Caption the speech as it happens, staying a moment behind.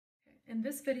In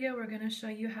this video, we're going to show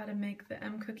you how to make the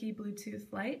mCookie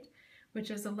Bluetooth light, which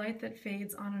is a light that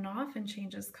fades on and off and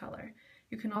changes color.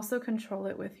 You can also control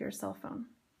it with your cell phone.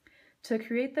 To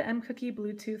create the mCookie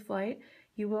Bluetooth light,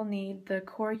 you will need the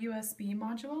core USB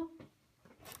module,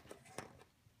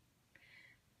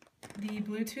 the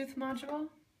Bluetooth module,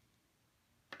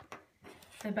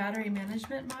 the battery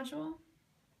management module,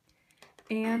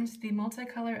 and the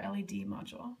multicolor LED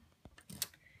module.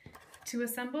 To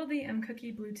assemble the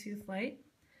mCookie Bluetooth light,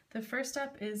 the first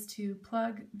step is to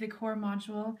plug the core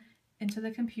module into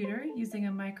the computer using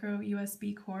a micro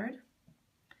USB cord.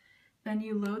 Then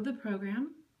you load the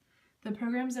program. The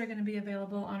programs are going to be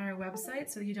available on our website,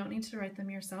 so you don't need to write them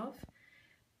yourself.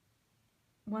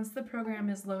 Once the program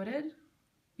is loaded,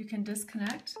 you can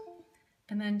disconnect,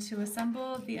 and then to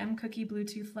assemble the mCookie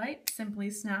Bluetooth light, simply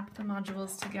snap the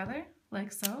modules together,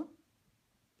 like so.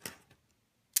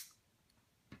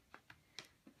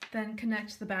 Then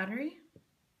connect the battery.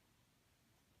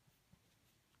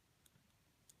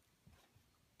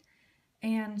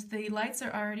 And the lights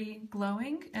are already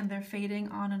glowing and they're fading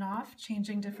on and off,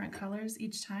 changing different colors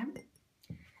each time.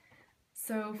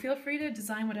 So feel free to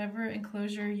design whatever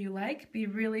enclosure you like. Be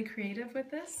really creative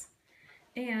with this.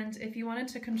 And if you wanted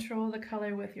to control the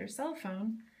color with your cell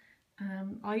phone,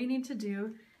 all you need to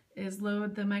do is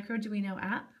load the Microduino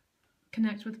app,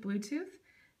 connect with Bluetooth,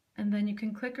 and then you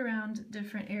can click around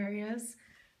different areas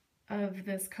of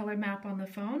this color map on the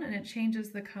phone and it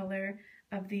changes the color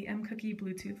of the mCookie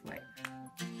Bluetooth light.